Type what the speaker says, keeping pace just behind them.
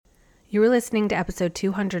You were listening to episode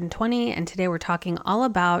 220, and today we're talking all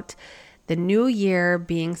about the new year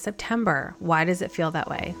being September. Why does it feel that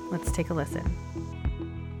way? Let's take a listen.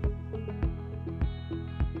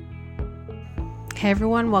 Hey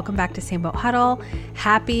everyone, welcome back to Same Boat Huddle.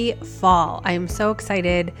 Happy fall. I am so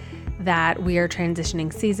excited that we are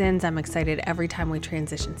transitioning seasons. I'm excited every time we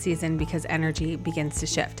transition season because energy begins to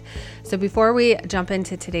shift. So before we jump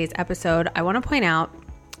into today's episode, I want to point out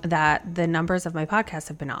that the numbers of my podcast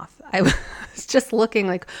have been off. I was just looking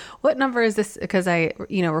like, what number is this? Because I,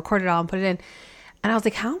 recorded it all and put it in. And I was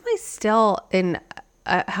like, how am I still in,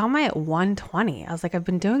 how am I at 120? I was like, I've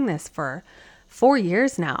been doing this for 4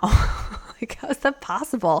 years now. Like, how is that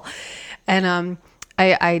possible? And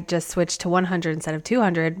I just switched to 100 instead of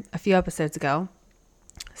 200 a few episodes ago.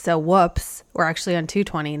 So whoops, we're actually on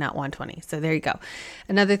 220, not 120. So there you go.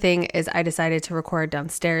 Another thing is I decided to record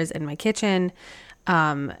downstairs in my kitchen.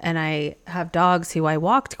 And I have dogs who I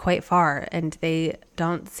walked quite far and they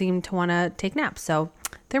don't seem to want to take naps. So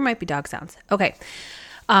there might be dog sounds. Okay.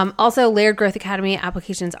 Also, Layered Growth Academy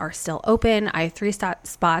applications are still open. I have 3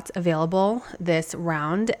 spots available this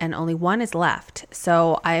round and only 1 is left.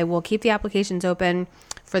 So I will keep the applications open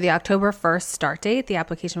for the October 1st start date. The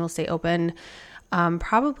application will stay open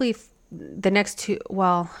probably the next 2.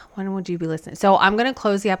 Well, when would you be listening? So I'm going to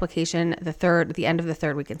close the application the end of the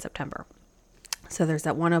 3rd week in September. So there's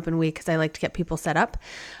that 1 open week because I like to get people set up.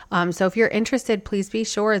 So if you're interested, please be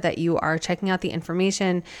sure that you are checking out the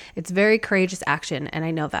information. It's very courageous action. And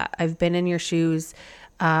I know that. I've been in your shoes.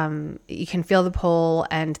 You can feel the pull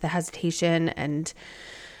and the hesitation. And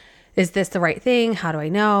is this the right thing? How do I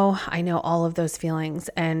know? I know all of those feelings.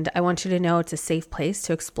 And I want you to know it's a safe place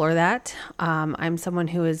to explore that. I'm someone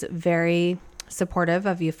who is very supportive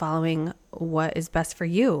of you following what is best for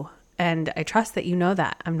you. And I trust that you know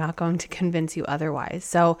that. I'm not going to convince you otherwise.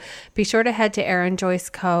 So be sure to head to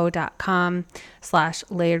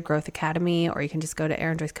erinjoyceco.com/Layered Growth Academy, or you can just go to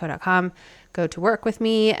erinjoyceco.com, go to work with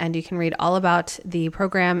me, and you can read all about the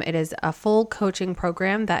program. It is a full coaching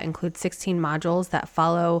program that includes 16 modules that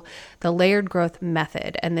follow the Layered Growth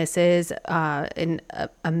method. And this is a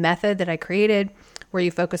method that I created where you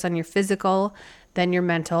focus on your physical, then your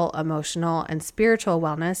mental, emotional, and spiritual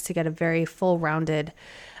wellness to get a very full-rounded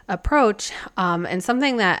approach. And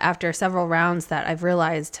something that after several rounds that I've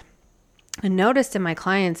realized and noticed in my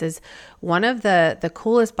clients is one of the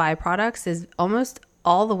coolest byproducts is almost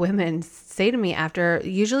all the women say to me after,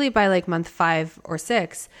 usually by like month 5 or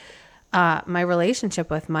 6, my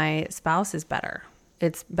relationship with my spouse is better.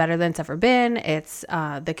 It's better than it's ever been. It's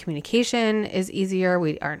the communication is easier.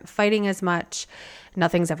 We aren't fighting as much.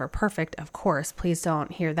 Nothing's ever perfect, of course. Please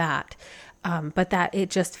don't hear that. But that it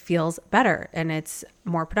just feels better and it's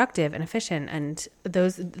more productive and efficient. And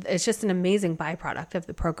it's just an amazing byproduct of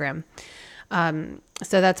the program. So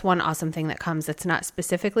that's one awesome thing that comes that's not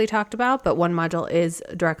specifically talked about, but one module is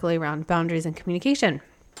directly around boundaries and communication.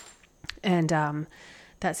 And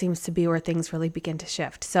that seems to be where things really begin to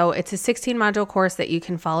shift. So it's a 16 module course that you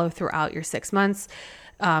can follow throughout your 6 months.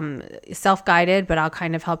 Self-guided, but I'll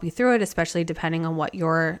kind of help you through it, especially depending on what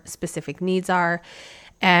your specific needs are.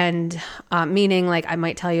 And meaning like I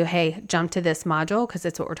might tell you, hey, jump to this module because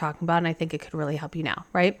it's what we're talking about. And I think it could really help you now,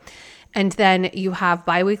 right? And then you have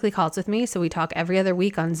bi-weekly calls with me. So we talk every other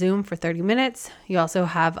week on Zoom for 30 minutes. You also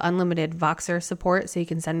have unlimited Voxer support. So you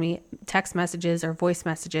can send me text messages or voice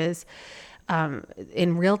messages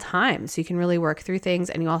in real time. So you can really work through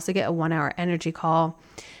things. And you also get a 1-hour energy call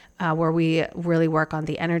where we really work on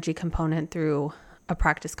the energy component through a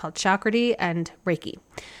practice called Chakrati and Reiki.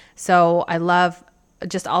 So I love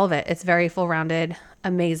just all of it. It's very full-rounded,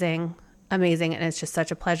 amazing. And it's just such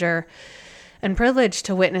a pleasure and privilege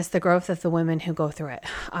to witness the growth of the women who go through it.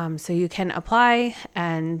 So you can apply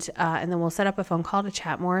and then we'll set up a phone call to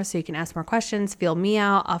chat more so you can ask more questions, feel me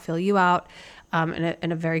out, I'll feel you out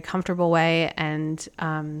in a very comfortable way and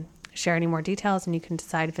share any more details and you can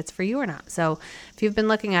decide if it's for you or not. So if you've been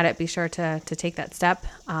looking at it, be sure to take that step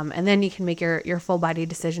and then you can make your full body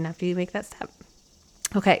decision after you make that step.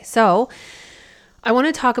 Okay, so I want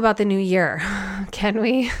to talk about the new year. Can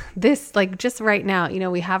we? This, like just right now,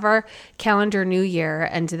 we have our calendar new year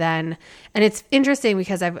and it's interesting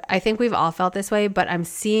because I think we've all felt this way, but I'm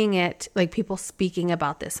seeing it like people speaking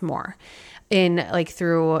about this more in like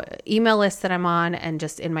through email lists that I'm on and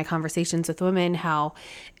just in my conversations with women, how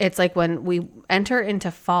it's like when we enter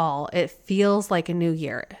into fall, it feels like a new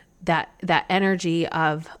year, that energy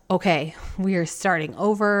of, okay, we are starting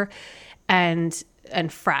over and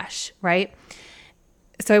fresh, right?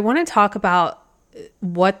 So I want to talk about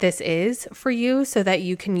what this is for you so that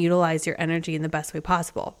you can utilize your energy in the best way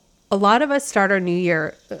possible. a lot of us start our new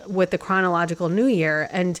year with the chronological new year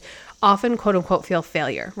and often quote unquote feel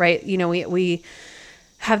failure, right? We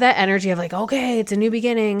have that energy of like, okay, it's a new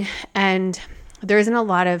beginning. And there isn't a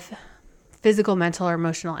lot of physical, mental, or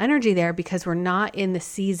emotional energy there because we're not in the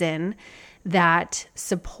season that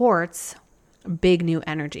supports big new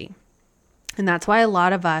energy. And that's why a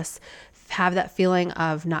lot of us have that feeling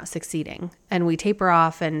of not succeeding, and we taper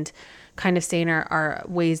off and kind of stay in our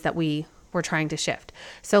ways that we're trying to shift.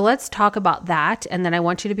 So let's talk about that. And then I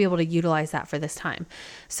want you to be able to utilize that for this time.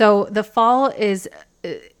 So the fall is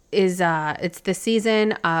it's the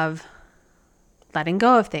season of letting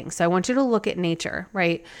go of things. So I want you to look at nature,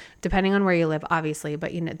 right? Depending on where you live, obviously,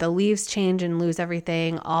 but the leaves change and lose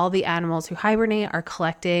everything. All the animals who hibernate are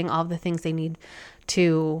collecting all the things they need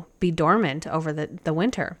to be dormant over the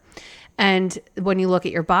winter. And when you look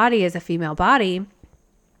at your body as a female body,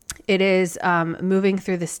 it is moving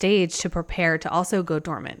through the stage to prepare to also go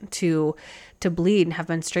dormant, to bleed and have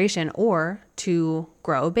menstruation, or to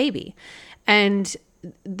grow a baby. And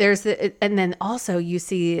and then also you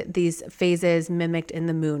see these phases mimicked in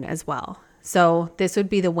the moon as well. So this would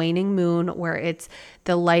be the waning moon, where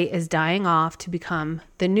the light is dying off to become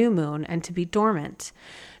the new moon and to be dormant.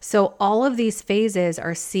 So all of these phases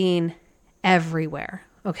are seen everywhere.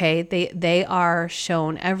 Okay. They are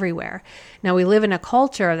shown everywhere. Now we live in a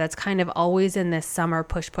culture that's kind of always in this summer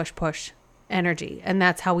push, push, push energy. And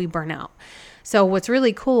that's how we burn out. So what's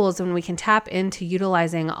really cool is when we can tap into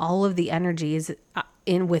utilizing all of the energies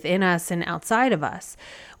within us and outside of us.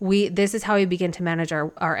 This is how we begin to manage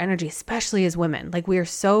our energy, especially as women. Like, we are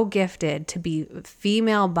so gifted to be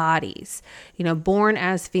female bodies, born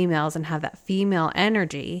as females and have that female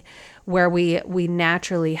energy, where we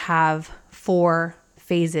naturally have 4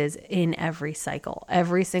 phases in every cycle.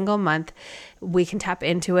 Every single month, we can tap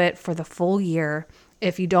into it for the full year.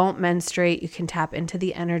 If you don't menstruate, you can tap into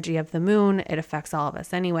the energy of the moon. It affects all of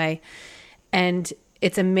us anyway. And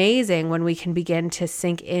it's amazing when we can begin to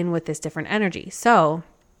sink in with this different energy. So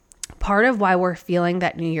part of why we're feeling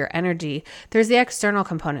that new year energy, there's the external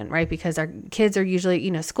component, right? Because our kids are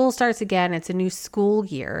usually, school starts again. It's a new school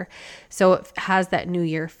year. So it has that new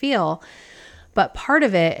year feel. But part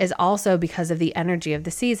of it is also because of the energy of the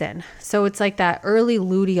season. So it's like that early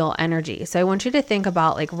luteal energy. So I want you to think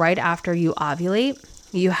about, like, right after you ovulate,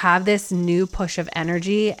 you have this push of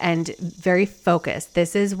energy and very focused.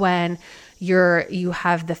 This is when you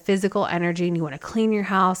have the physical energy and you want to clean your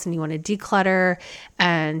house and you want to declutter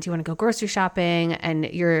and you want to go grocery shopping and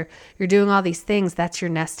you're doing all these things. That's your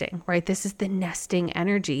nesting, right? This is the nesting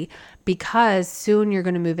energy, because soon you're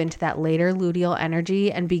going to move into that later luteal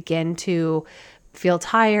energy and begin to feel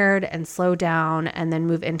tired and slow down, and then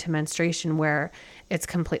move into menstruation where it's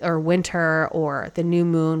complete, or winter, or the new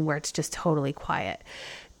moon where it's just totally quiet.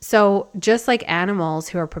 So just like animals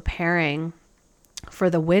who are preparing for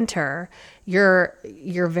the winter, you're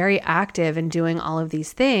very active in doing all of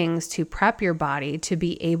these things to prep your body to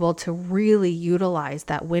be able to really utilize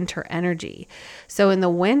that winter energy. So in the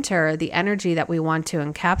winter, the energy that we want to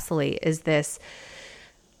encapsulate is this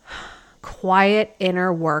quiet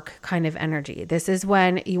inner work kind of energy. This is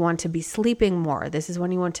when you want to be sleeping more. This is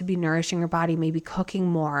when you want to be nourishing your body, maybe cooking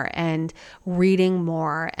more and reading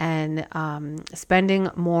more and spending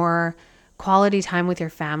more quality time with your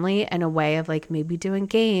family in a way of, like, maybe doing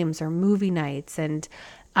games or movie nights and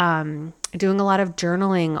doing a lot of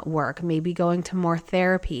journaling work, maybe going to more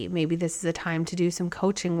therapy. Maybe this is a time to do some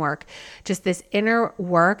coaching work, just this inner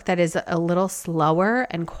work that is a little slower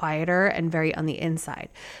and quieter and very on the inside,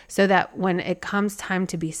 so that when it comes time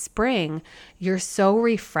to be spring, you're so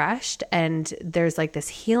refreshed and there's like this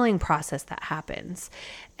healing process that happens.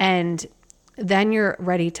 And then you're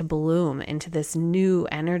ready to bloom into this new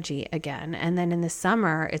energy again. And then in the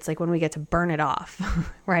summer, it's like when we get to burn it off,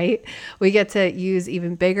 right? We get to use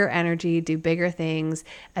even bigger energy, do bigger things,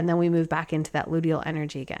 and then we move back into that luteal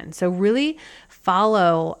energy again. So really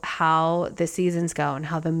follow how the seasons go and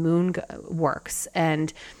how the moon works,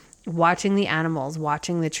 and watching the animals,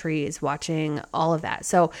 watching the trees, watching all of that.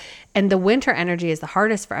 So, and the winter energy is the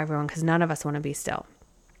hardest for everyone because none of us want to be still.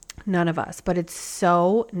 None of us, but it's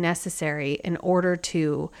so necessary in order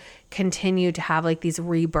to continue to have like these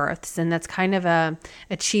rebirths. And that's kind of a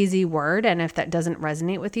cheesy word. And if that doesn't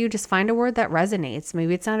resonate with you, just find a word that resonates.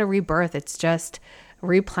 Maybe it's not a rebirth. It's just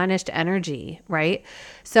replenished energy, right?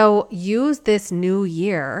 So use this new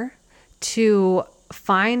year to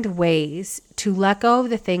find ways to let go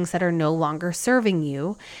of the things that are no longer serving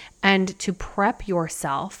you and to prep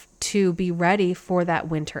yourself to be ready for that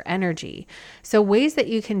winter energy. So ways that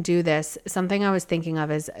you can do this, something I was thinking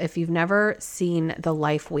of is, if you've never seen the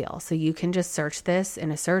life wheel, so you can just search this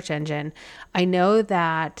in a search engine. I know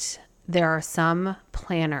that there are some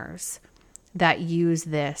planners that use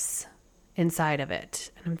this inside of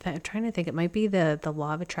it. And I'm trying to think, it might be the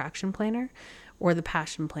Law of Attraction planner or the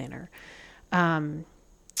Passion planner. So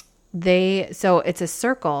it's a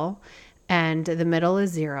circle and the middle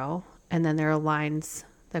is 0. And then there are lines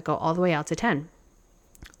that go all the way out to 10.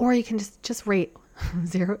 Or you can just rate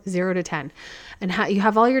 0 to 10. And you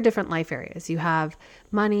have all your different life areas. You have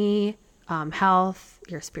money, health,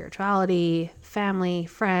 your spirituality, family,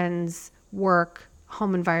 friends, work,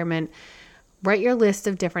 home environment. Write your list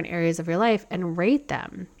of different areas of your life and rate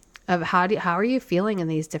them of how are you feeling in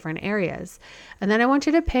these different areas. And then I want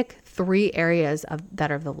you to pick 3 areas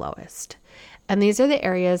that are the lowest. And these are the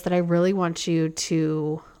areas that I really want you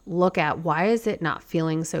to look at. Why is it not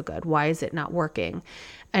feeling so good? Why is it not working?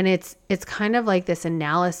 And it's kind of like this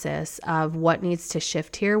analysis of what needs to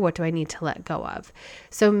shift here. What do I need to let go of?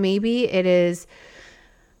 So maybe it is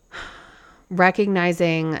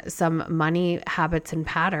recognizing some money habits and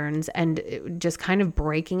patterns and just kind of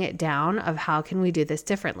breaking it down of how can we do this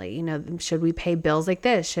differently? You know, should we pay bills like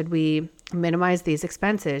this? Should we minimize these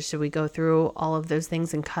expenses? Should we go through all of those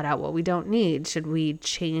things and cut out what we don't need? Should we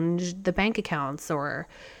change the bank accounts or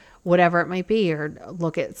whatever it might be, or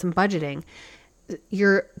look at some budgeting?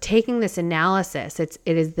 You're taking this analysis. It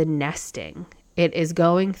is the nesting. It is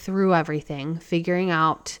going through everything, figuring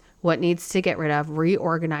out what needs to get rid of,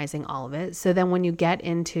 reorganizing all of it. So then when you get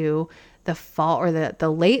into the fall or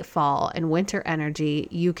the late fall and winter energy,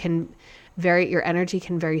 your energy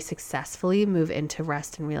can very successfully move into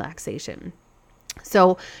rest and relaxation.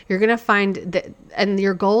 So you're going to find that, and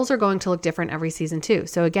your goals are going to look different every season too.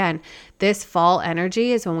 So again, this fall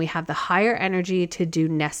energy is when we have the higher energy to do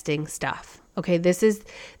nesting stuff. Okay, this is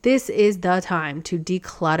the time to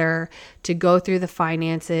declutter, to go through the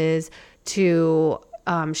finances, to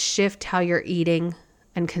shift how you're eating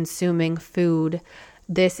and consuming food.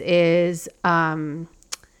 This is going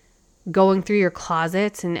through your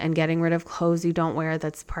closets and getting rid of clothes you don't wear.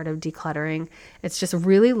 That's part of decluttering. It's just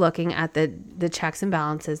really looking at the checks and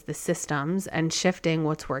balances, the systems, and shifting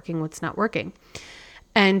what's working, what's not working.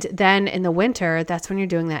 And then in the winter, that's when you're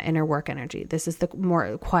doing that inner work energy. This is the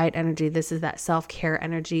more quiet energy. This is that self-care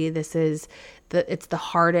energy. It's the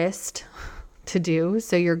hardest to do.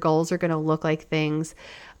 So your goals are going to look like things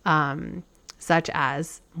such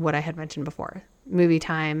as what I had mentioned before, movie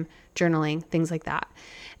time, journaling, things like that.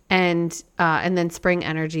 And then spring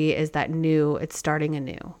energy is that new, it's starting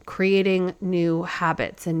anew, creating new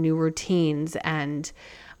habits and new routines and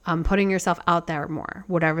putting yourself out there more,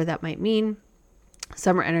 whatever that might mean.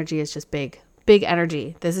 Summer energy is just big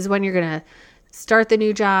energy. This is when you're going to start the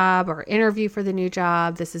new job or interview for the new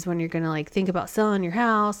job. This is when you're going to think about selling your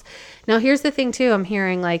house. Now, here's the thing too. I'm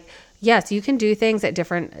hearing yes, you can do things at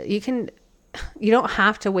you don't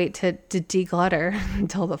have to wait to declutter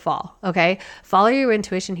until the fall. Okay. Follow your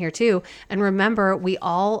intuition here too. And remember, we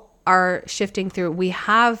all are shifting through. We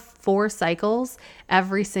have 4 cycles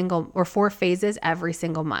or 4 phases every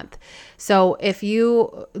single month. So if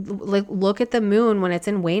you look at the moon when it's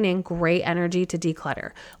in waning, great energy to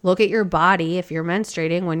declutter. Look at your body. If you're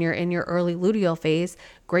menstruating, when you're in your early luteal phase,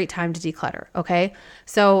 great time to declutter. Okay.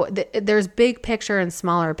 So there's big picture and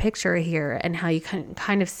smaller picture here and how you can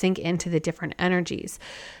kind of sink into the different energies.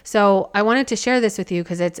 So I wanted to share this with you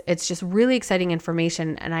because it's just really exciting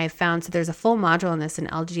information. And I found, so there's a full module on this in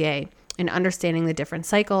LGA, in understanding the different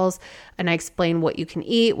cycles. And I explain what you can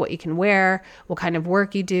eat, what you can wear, what kind of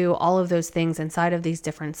work you do, all of those things inside of these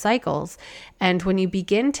different cycles. And when you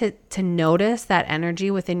begin to notice that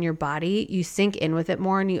energy within your body, you sink in with it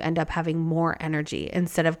more and you end up having more energy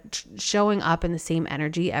instead of showing up in the same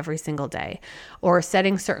energy every single day or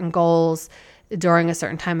setting certain goals during a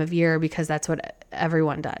certain time of year because that's what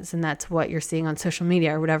everyone does. And that's what you're seeing on social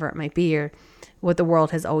media or whatever it might be, or what the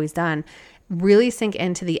world has always done. Really sink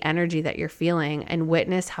into the energy that you're feeling and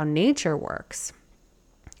witness how nature works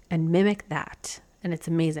and mimic that. And it's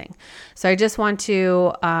amazing. So I just want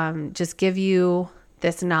to just give you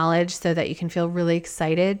this knowledge so that you can feel really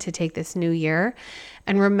excited to take this new year.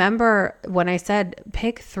 And remember when I said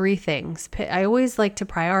pick 3 things, I always like to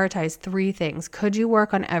prioritize 3 things. Could you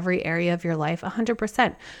work on every area of your life?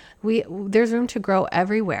 100%. There's room to grow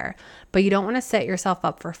everywhere, but you don't want to set yourself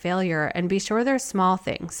up for failure, and be sure there's small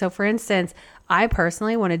things. So for instance, I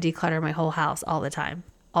personally want to declutter my whole house all the time.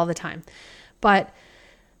 But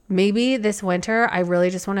maybe this winter, I really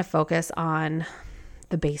just want to focus on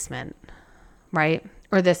the basement, right?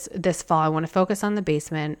 Or this fall, I want to focus on the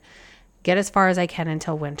basement, get as far as I can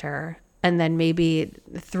until winter. And then maybe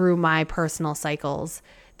through my personal cycles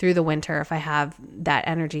through the winter, if I have that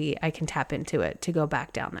energy, I can tap into it to go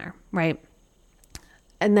back down there, right?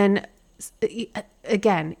 And then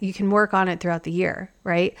again, you can work on it throughout the year,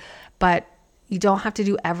 right? But you don't have to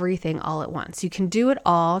do everything all at once. You can do it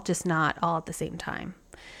all, just not all at the same time.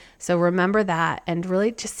 So remember that and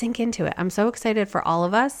really just sink into it. I'm so excited for all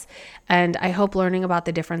of us. And I hope learning about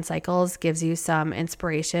the different cycles gives you some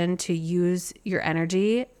inspiration to use your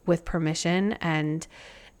energy with permission and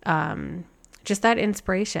just that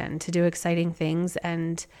inspiration to do exciting things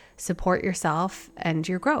and support yourself and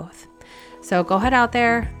your growth. So go ahead out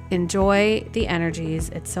there, enjoy the energies.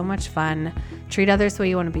 It's so much fun. Treat others the way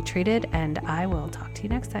you want to be treated. And I will talk to you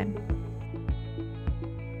next time.